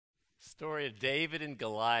Story of David and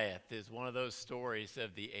Goliath is one of those stories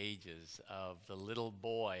of the ages, of the little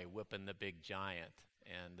boy whipping the big giant.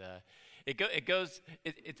 And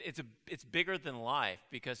it's bigger than life,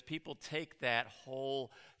 because people take that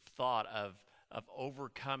whole thought of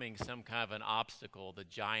overcoming some kind of an obstacle, the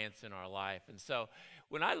giants in our life. And so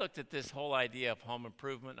when I looked at this whole idea of home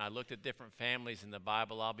improvement, and I looked at different families in the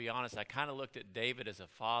Bible, I'll be honest, I kind of looked at David as a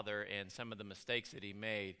father and some of the mistakes that he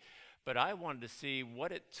made. But I wanted to see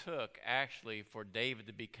what it took actually for David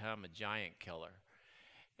to become a giant killer.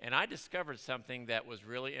 And I discovered something that was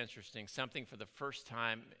really interesting, something for the first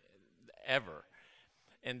time ever.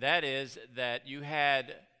 And that is that you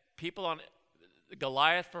had people on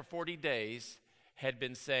Goliath for 40 days had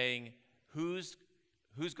been saying, who's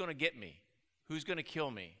going to get me? Who's going to kill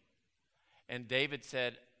me? And David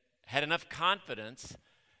had enough confidence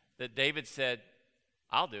that David said,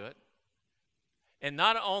 I'll do it. And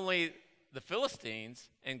not only the Philistines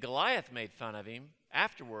and Goliath made fun of him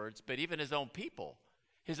afterwards, but even his own people,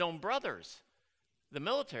 his own brothers, the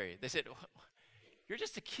military. They said, you're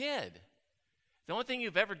just a kid. The only thing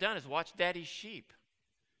you've ever done is watch daddy's sheep.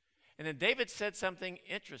 And then David said something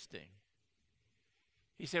interesting.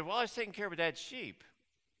 He said, while I was taking care of dad's sheep,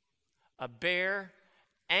 a bear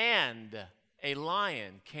and a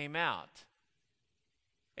lion came out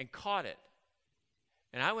and caught it.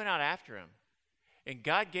 And I went out after him. And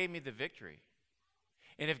God gave me the victory.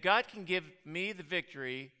 And if God can give me the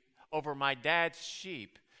victory over my dad's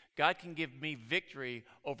sheep, God can give me victory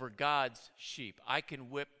over God's sheep. I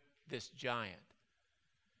can whip this giant.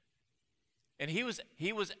 And he was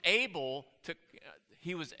able to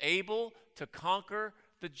conquer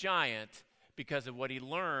the giant because of what he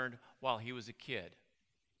learned while he was a kid.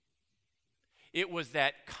 It was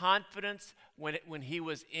that confidence when he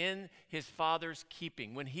was in his father's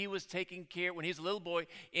keeping, when he was taking care, when he was a little boy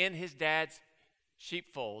in his dad's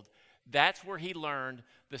sheepfold. That's where he learned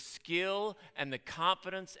the skill and the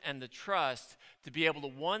confidence and the trust to be able to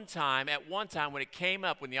at one time when it came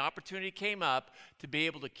up, when the opportunity came up, to be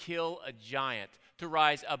able to kill a giant, to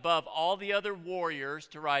rise above all the other warriors,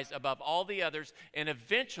 to rise above all the others, and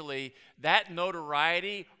eventually that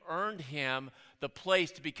notoriety earned him the place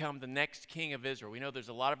to become the next king of Israel. We know there's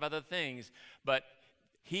a lot of other things, but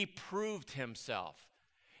he proved himself.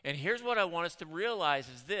 And here's what I want us to realize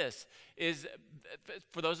is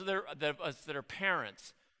for those of us that are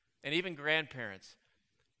parents and even grandparents,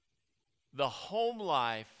 the home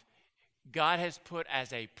life God has put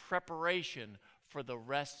as a preparation for the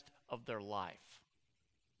rest of their life.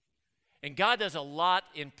 And God does a lot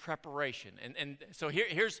in preparation. And so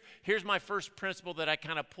here's my first principle that I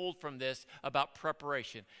kind of pulled from this about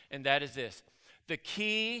preparation, and that is this. The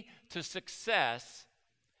key to success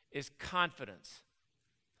is confidence.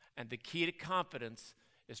 And the key to confidence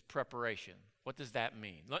is preparation. What does that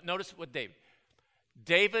mean? Notice what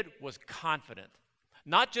David was confident,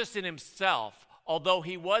 not just in himself, although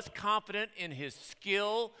he was confident in his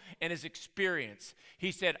skill and his experience.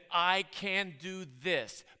 He said, I can do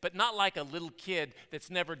this, but not like a little kid that's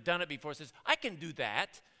never done it before says, I can do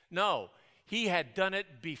that. No, he had done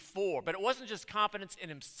it before, but it wasn't just confidence in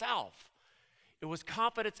himself. It was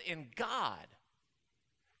confidence in God.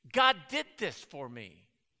 God did this for me,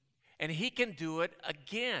 and he can do it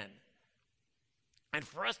again. And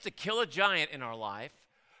for us to kill a giant in our life,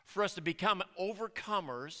 for us to become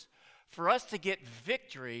overcomers, for us to get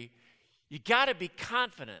victory, you got to be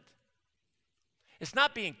confident. It's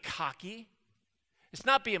not being cocky. It's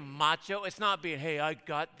not being macho. It's not being, hey, I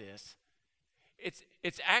got this.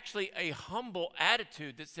 It's actually a humble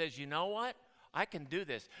attitude that says, you know what? I can do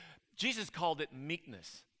this. Jesus called it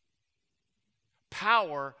meekness.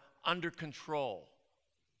 Power under control.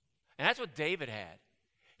 And that's what David had.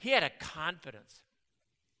 He had a confidence.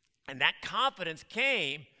 And that confidence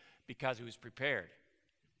came because he was prepared.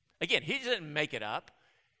 Again, he didn't make it up.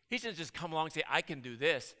 He didn't just come along and say, I can do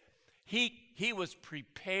this. He was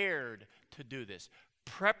prepared to do this.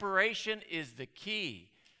 Preparation is the key.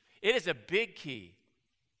 It is a big key.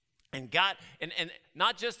 And God, and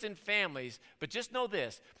not just in families, but just know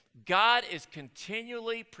this. God is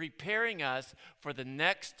continually preparing us for the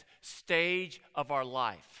next stage of our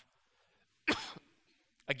life.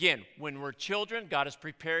 Again, when we're children, God is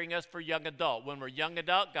preparing us for young adult. When we're young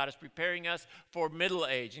adult, God is preparing us for middle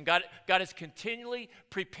age. And God is continually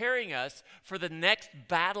preparing us for the next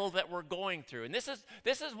battle that we're going through. And this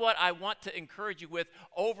is what I want to encourage you with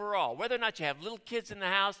overall. Whether or not you have little kids in the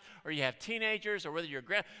house or you have teenagers or whether you're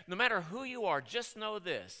no matter who you are, just know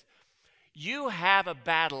this. You have a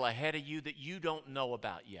battle ahead of you that you don't know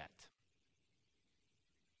about yet.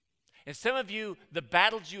 And some of you, the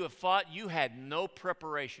battles you have fought, you had no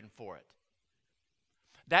preparation for it.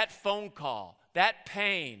 that phone call, that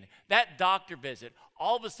pain, that doctor visit,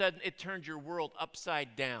 all of a sudden it turned your world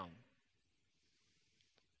upside down.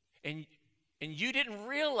 And you didn't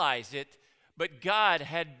realize it, but God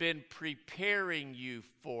had been preparing you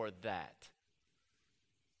for that.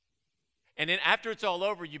 And then after it's all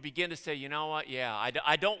over, you begin to say, you know what, yeah,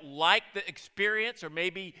 I don't like the experience, or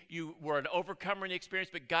maybe you were an overcomer in the experience,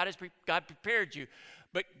 but God prepared you.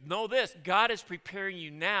 But know this, God is preparing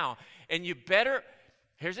you now. And you better,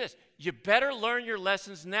 here's this, you better learn your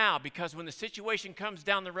lessons now, because when the situation comes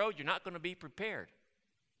down the road, you're not going to be prepared.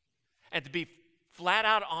 And to be flat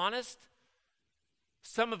out honest,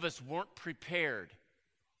 some of us weren't prepared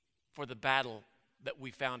for the battle that we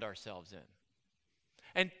found ourselves in.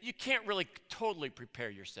 And you can't really totally prepare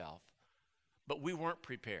yourself, but we weren't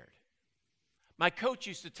prepared. My coach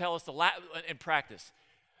used to tell us in practice,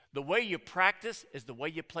 the way you practice is the way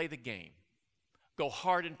you play the game. Go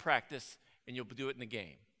hard in practice, and you'll do it in the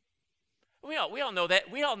game. We all know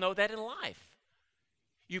that. We all know that in life.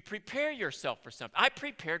 You prepare yourself for something. I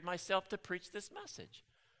prepared myself to preach this message.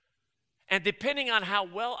 And depending on how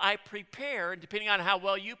well I prepare, and depending on how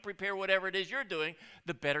well you prepare whatever it is you're doing,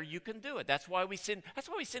 the better you can do it. That's why we send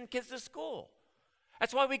kids to school.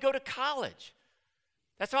 That's why we go to college.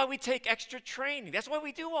 That's why we take extra training. That's why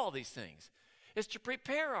we do all these things, is to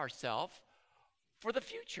prepare ourselves for the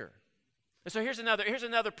future. And so here's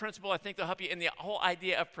another principle I think that'll help you in the whole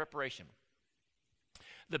idea of preparation.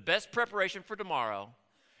 The best preparation for tomorrow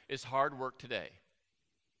is hard work today.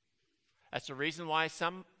 That's the reason why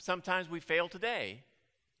sometimes we fail today.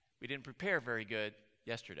 We didn't prepare very good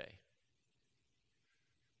yesterday.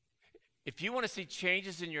 If you want to see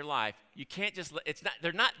changes in your life, you can't just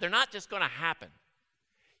they're not just going to happen.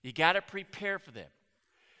 You got to prepare for them.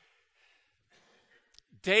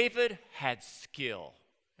 David had skill,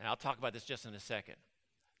 and I'll talk about this just in a second.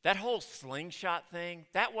 That whole slingshot thing,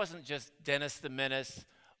 that wasn't just Dennis the Menace,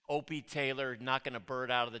 Opie Taylor knocking a bird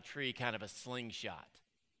out of the tree kind of a slingshot.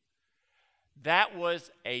 That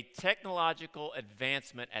was a technological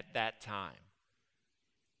advancement at that time.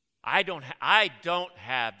 I don't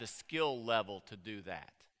have the skill level to do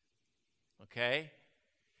that. Okay?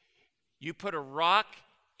 You put a rock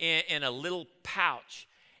in a little pouch,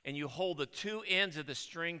 and you hold the two ends of the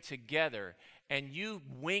string together, and you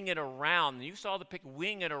wing it around. And you saw the pick,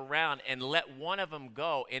 wing it around and let one of them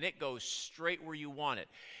go, and it goes straight where you want it.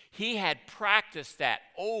 He had practiced that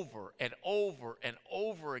over and over and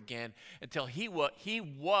over again until he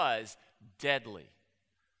was deadly.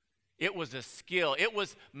 It was a skill. It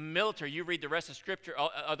was military. You read the rest of Scripture,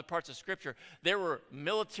 other parts of Scripture. There were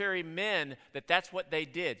military men that's what they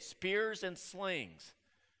did, spears and slings.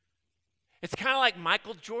 It's kind of like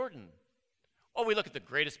Michael Jordan. Oh, we look at the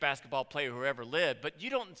greatest basketball player who ever lived, but you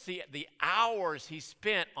don't see the hours he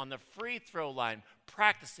spent on the free throw line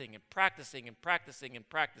practicing and practicing and practicing and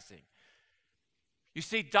practicing. You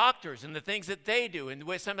see doctors and the things that they do, and the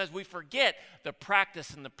way sometimes we forget the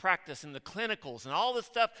practice and the clinicals and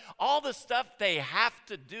all the stuff they have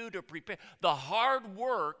to do to prepare, the hard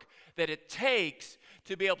work that it takes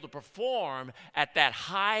to be able to perform at that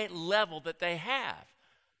high level that they have.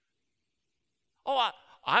 Oh,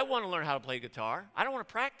 I want to learn how to play guitar. I don't want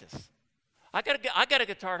to practice. I got a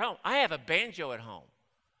guitar at home. I have a banjo at home.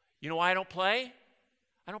 You know why I don't play?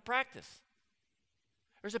 I don't practice.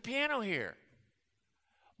 There's a piano here.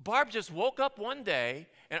 Barb just woke up one day,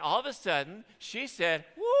 and all of a sudden, she said,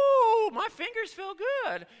 "Woo, my fingers feel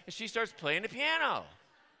good." And she starts playing the piano.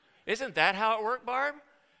 Isn't that how it worked, Barb?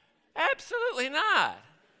 Absolutely not.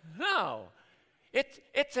 No.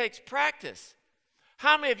 It takes practice.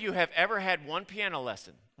 How many of you have ever had one piano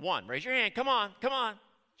lesson? One. Raise your hand. Come on.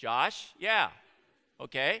 Josh? Yeah.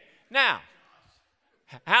 Okay. Now,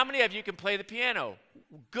 how many of you can play the piano?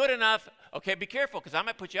 Good enough. Okay, be careful because I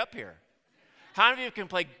might put you up here. How many of you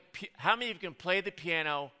can play the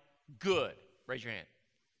piano good? Raise your hand.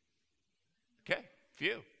 Okay,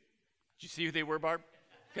 few. Did you see who they were, Barb?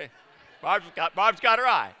 Okay. Barb's got her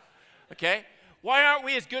eye. Okay. Why aren't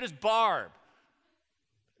we as good as Barb?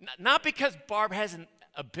 Not because Barb has an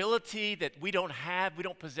ability that we don't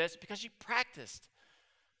possess, because she practiced.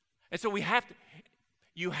 And so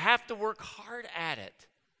you have to work hard at it.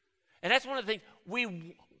 And that's one of the things we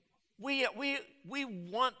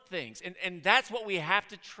want things. And that's what we have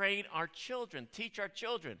to train our children, teach our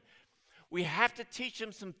children. We have to teach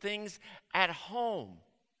them some things at home.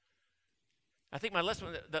 I think my lesson,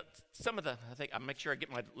 I'll make sure I get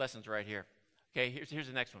my lessons right here. Okay, here's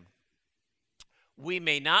the next one. We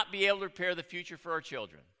may not be able to prepare the future for our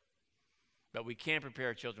children, but we can prepare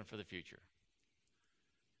our children for the future.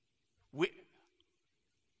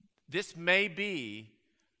 This may be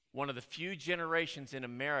one of the few generations in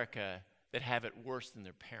America that have it worse than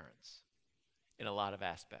their parents in a lot of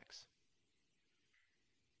aspects.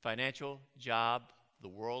 Financial, job, the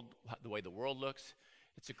world, the way the world looks,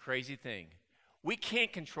 it's a crazy thing. We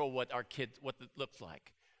can't control what our kids, what it looks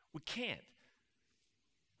like. We can't.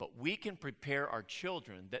 But we can prepare our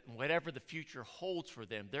children that whatever the future holds for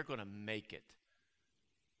them, they're going to make it.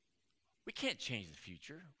 We can't change the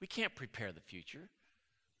future. We can't prepare the future.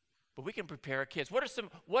 But we can prepare our kids. I just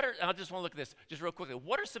want to look at this just real quickly.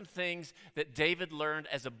 What are some things that David learned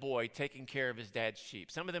as a boy taking care of his dad's sheep?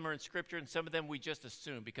 Some of them are in Scripture, and some of them we just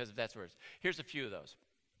assume because that's where it's. Here's a few of those.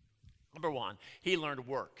 Number one, he learned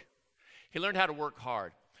work. He learned how to work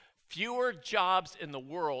hard. Fewer jobs in the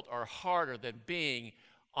world are harder than being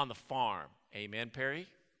on the farm. Amen, Perry?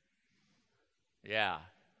 Yeah.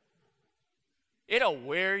 It'll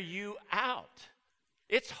wear you out.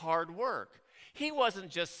 It's hard work. He wasn't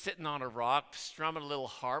just sitting on a rock strumming a little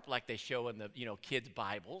harp like they show in the kids'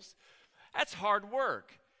 Bibles. That's hard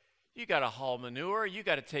work. You got to haul manure. You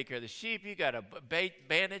got to take care of the sheep. You got to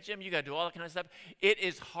bandage them. You got to do all that kind of stuff. It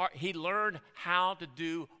is hard. He learned how to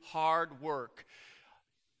do hard work.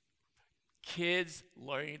 Kids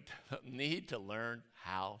need to learn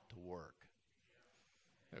how to work.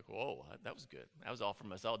 Like, whoa, that was good. That was all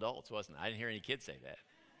from us adults, wasn't it? I didn't hear any kids say that.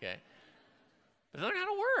 Okay, but learn how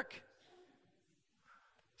to work.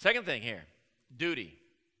 Second thing here, duty,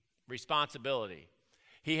 responsibility.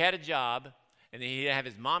 He had a job, and then he'd have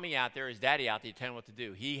his mommy out there, his daddy out there, tell him what to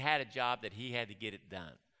do. He had a job that he had to get it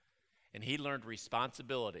done, and he learned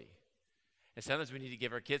responsibility. And sometimes we need to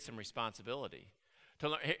give our kids some responsibility. To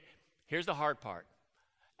learn. Here's the hard part.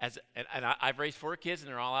 I've raised 4 kids, and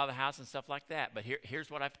they're all out of the house and stuff like that, but here's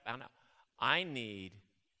what I found out. I need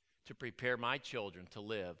to prepare my children to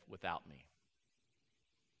live without me.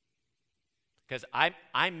 Because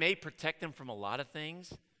I may protect them from a lot of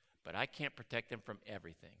things, but I can't protect them from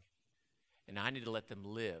everything. And I need to let them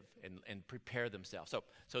live and prepare themselves.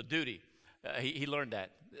 So duty, he learned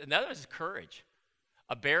that. Another is courage.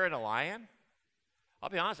 A bear and a lion, I'll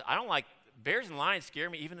be honest, I don't like, bears and lions scare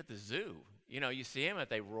me even at the zoo. You see them if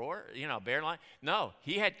they roar, bear and lion. No,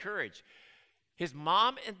 he had courage. His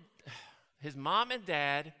mom and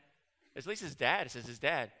dad, at least his dad, it says his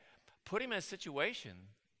dad, put him in a situation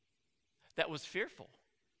that was fearful.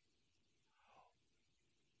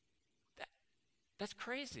 That's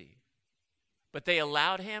crazy. But they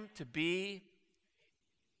allowed him to be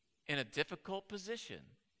in a difficult position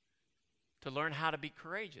to learn how to be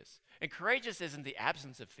courageous. And courageous isn't the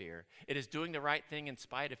absence of fear. It is doing the right thing in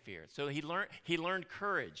spite of fear. So he learned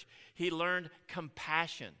courage. He learned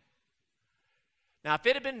compassion. Now, if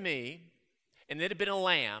it had been me and it had been a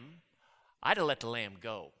lamb, I'd have let the lamb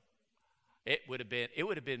go. It would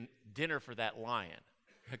have been dinner for that lion,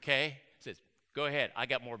 okay? He says, go ahead, I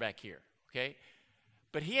got more back here, okay?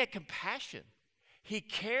 But he had compassion. He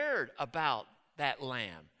cared about that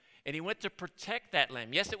lamb, and he went to protect that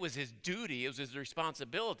lamb. Yes, it was his duty, it was his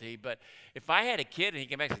responsibility, but if I had a kid and he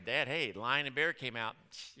came back and said, Dad, hey, lion and bear came out,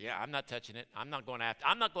 yeah, I'm not touching it. I'm not going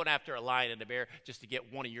after a lion and a bear just to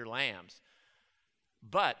get one of your lambs.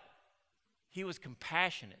 But he was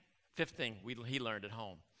compassionate. Fifth thing he learned at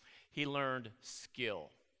home. He learned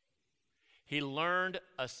skill. He learned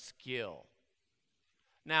a skill.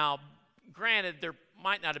 Now, granted, there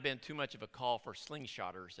might not have been too much of a call for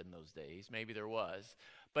slingshotters in those days. Maybe there was.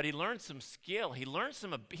 But he learned some skill. He learned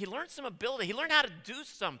some ability. He learned how to do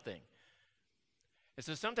something. And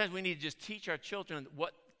so sometimes we need to just teach our children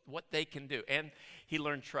what they can do. And he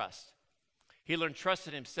learned trust. He learned trust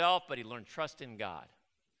in himself, but he learned trust in God.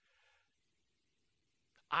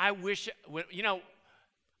 I wish,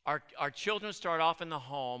 our children start off in the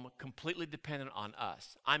home completely dependent on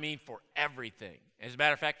us. I mean, for everything. As a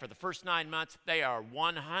matter of fact, for the first 9 months, they are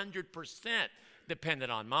 100%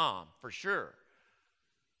 dependent on mom, for sure.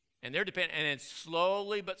 And they're dependent. And then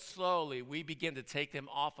slowly but slowly, we begin to take them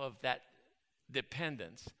off of that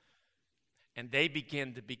dependence. And they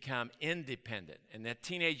begin to become independent. And that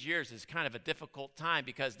teenage years is kind of a difficult time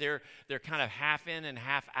because they're kind of half in and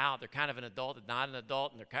half out. They're kind of an adult and not an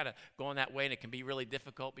adult, and they're kind of going that way, and it can be really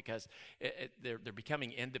difficult because they're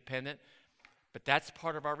becoming independent. But that's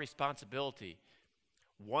part of our responsibility.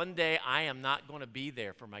 One day, I am not going to be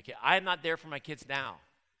there for my kids. I am not there for my kids now.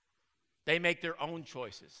 They make their own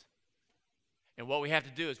choices. And what we have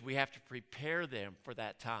to do is we have to prepare them for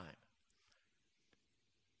that time.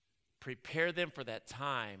 Prepare them for that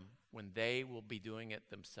time when they will be doing it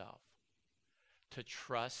themselves. To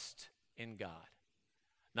trust in God.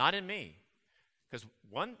 Not in me. Because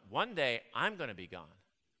one day I'm going to be gone.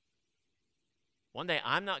 One day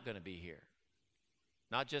I'm not going to be here.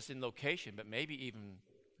 Not just in location, but maybe even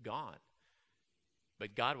gone.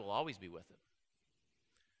 But God will always be with him.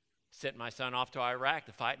 Sent my son off to Iraq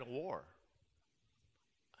to fight in a war.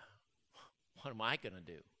 What am I going to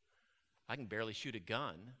do? I can barely shoot a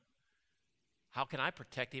gun. How can I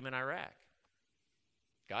protect him in Iraq?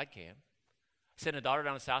 God can. Sent a daughter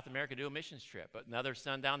down to South America to do a missions trip, but another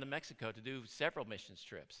son down to Mexico to do several missions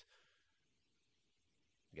trips.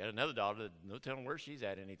 Got another daughter, no telling where she's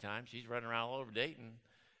at any time. She's running around all over Dayton.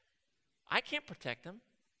 I can't protect them,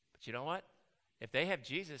 but you know what? If they have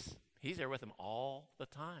Jesus, he's there with them all the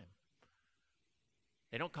time.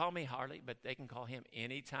 They don't call me Harley, but they can call him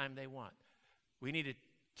anytime they want. We need to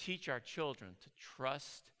teach our children to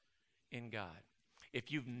trust in God.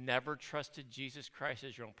 If you've never trusted Jesus Christ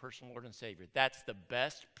as your own personal Lord and Savior, that's the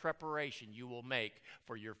best preparation you will make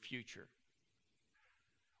for your future.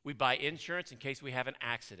 We buy insurance in case we have an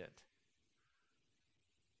accident.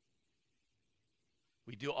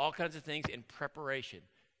 We do all kinds of things in preparation.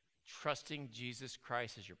 Trusting Jesus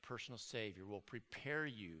Christ as your personal Savior will prepare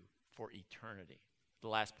you for eternity. The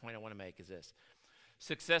last point I want to make is this.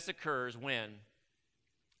 Success occurs when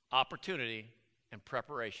opportunity and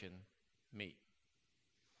preparation meet.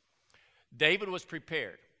 David was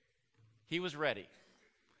prepared. He was ready.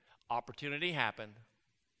 Opportunity happened.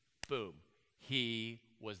 Boom. He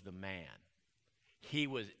was the man. He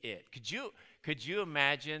was it. Could you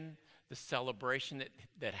imagine the celebration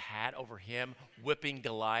that had over him whipping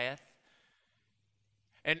Goliath?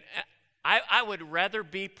 And I would rather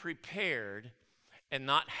be prepared and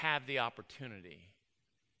not have the opportunity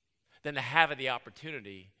than to have the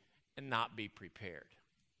opportunity and not be prepared.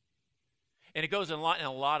 And it goes in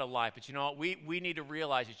a lot of life. But you know what? We need to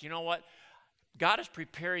realize that, you know what? God is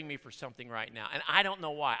preparing me for something right now. And I don't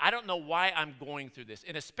know why. I don't know why I'm going through this.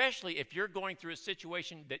 And especially if you're going through a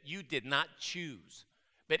situation that you did not choose,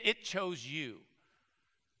 but it chose you.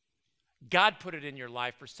 God put it in your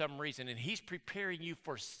life for some reason, and he's preparing you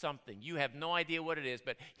for something. You have no idea what it is,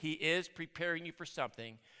 but he is preparing you for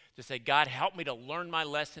something to say, God, help me to learn my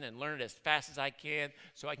lesson and learn it as fast as I can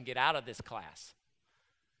so I can get out of this class.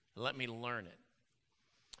 Let me learn it.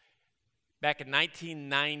 Back in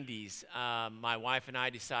 1990s, my wife and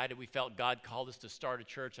I decided we felt God called us to start a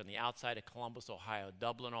church on the outside of Columbus, Ohio,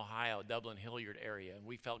 Dublin Hilliard area, and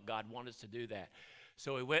we felt God wanted us to do that.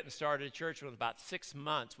 So we went and started a church. Within about 6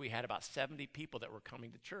 months, we had about 70 people that were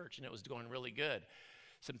coming to church, and it was going really good.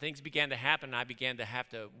 Some things began to happen, and I began to have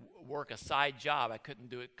to work a side job. I couldn't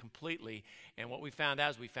do it completely, and what we found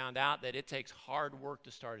out that it takes hard work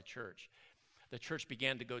to start a church. The church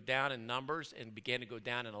began to go down in numbers and began to go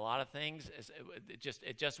down in a lot of things.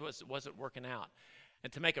 It just wasn't working out.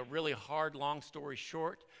 And to make a really hard, long story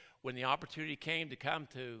short, when the opportunity came to come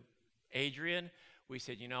to Adrian, we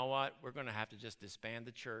said, you know what, we're going to have to just disband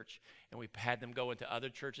the church. And we had them go into other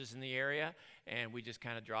churches in the area, and we just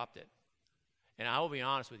kind of dropped it. And I will be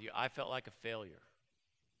honest with you, I felt like a failure.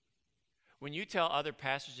 When you tell other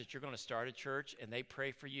pastors that you're going to start a church, and they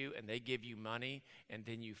pray for you, and they give you money, and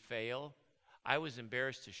then you fail, I was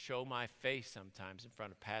embarrassed to show my face sometimes in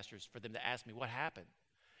front of pastors for them to ask me what happened.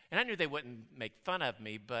 And I knew they wouldn't make fun of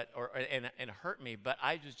me and hurt me, but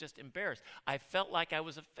I was just embarrassed. I felt like I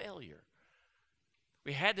was a failure.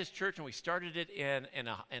 We had this church, and we started it in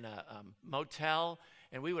a motel,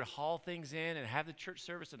 and we would haul things in and have the church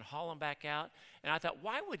service and haul them back out. And I thought,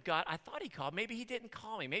 why would God? I thought he called. Maybe he didn't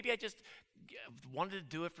call me. Maybe I just wanted to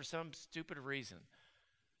do it for some stupid reason.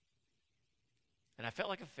 And I felt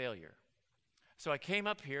like a failure. So I came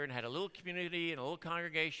up here and had a little community and a little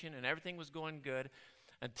congregation, and everything was going good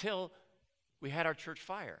until we had our church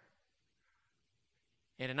fire.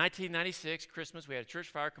 And in 1996, Christmas, we had a church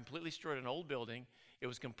fire, completely destroyed an old building. It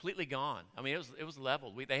was completely gone. I mean, it was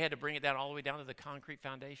leveled. They had to bring it down all the way down to the concrete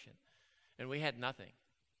foundation. And we had nothing.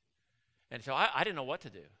 And so I didn't know what to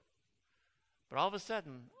do. But all of a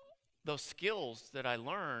sudden, those skills that I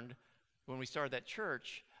learned when we started that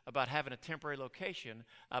church about having a temporary location,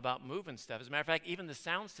 about moving stuff. As a matter of fact, even the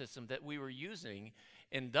sound system that we were using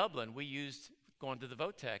in Dublin, we used going to the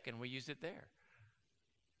Votech, and we used it there.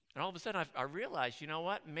 And all of a sudden, I realized, you know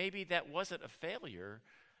what? Maybe that wasn't a failure.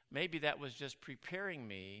 Maybe that was just preparing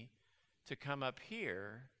me to come up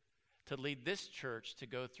here to lead this church to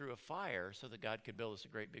go through a fire so that God could build us a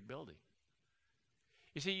great big building.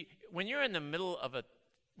 You see, when you're in the middle of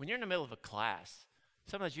a class,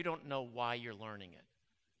 sometimes you don't know why you're learning it.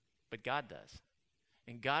 But God does.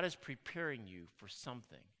 And God is preparing you for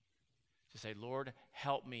something. To say, Lord,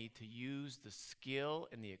 help me to use the skill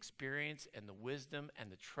and the experience and the wisdom and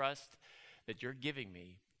the trust that you're giving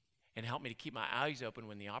me, and help me to keep my eyes open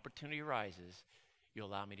when the opportunity arises. You'll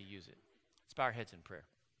allow me to use it. Let's bow our heads in prayer.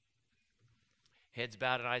 Heads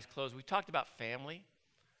bowed and eyes closed. We talked about family.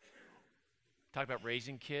 Talked about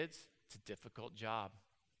raising kids. It's a difficult job.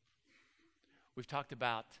 We've talked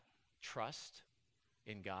about trust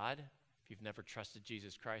in God, if you've never trusted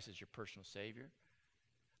Jesus Christ as your personal Savior.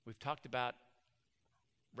 We've talked about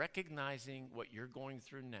recognizing what you're going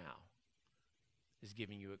through now is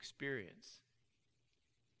giving you experience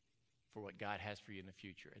for what God has for you in the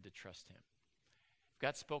future, and to trust Him. If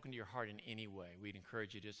God's spoken to your heart in any way, we'd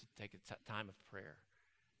encourage you just to take a time of prayer.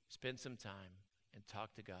 Spend some time and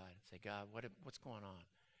talk to God. Say, God, what's going on?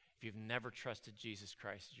 If you've never trusted Jesus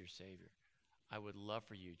Christ as your Savior, I would love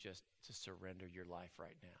for you just to surrender your life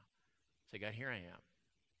right now. Say, God, here I am.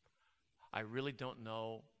 I really don't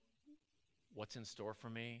know what's in store for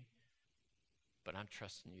me, but I'm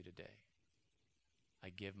trusting you today. I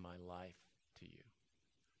give my life to you.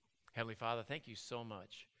 Heavenly Father, thank you so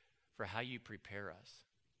much for how you prepare us.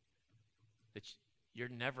 That you're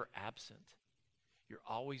never absent. You're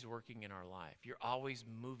always working in our life. You're always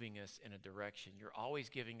moving us in a direction. You're always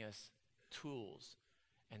giving us tools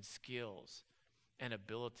and skills and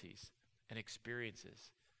abilities and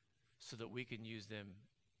experiences so that we can use them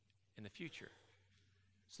in the future,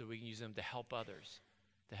 so that we can use them to help others,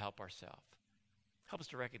 to help ourselves. Help us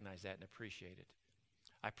to recognize that and appreciate it.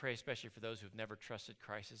 I pray especially for those who have never trusted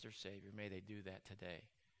Christ as their Savior. May they do that today.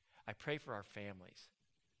 I pray for our families.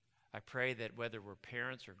 I pray that whether we're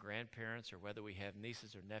parents or grandparents or whether we have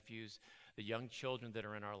nieces or nephews, the young children that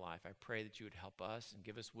are in our life, I pray that you would help us and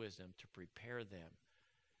give us wisdom to prepare them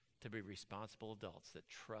to be responsible adults that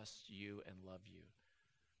trust you and love you.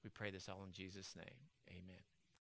 We pray this all in Jesus' name. Amen.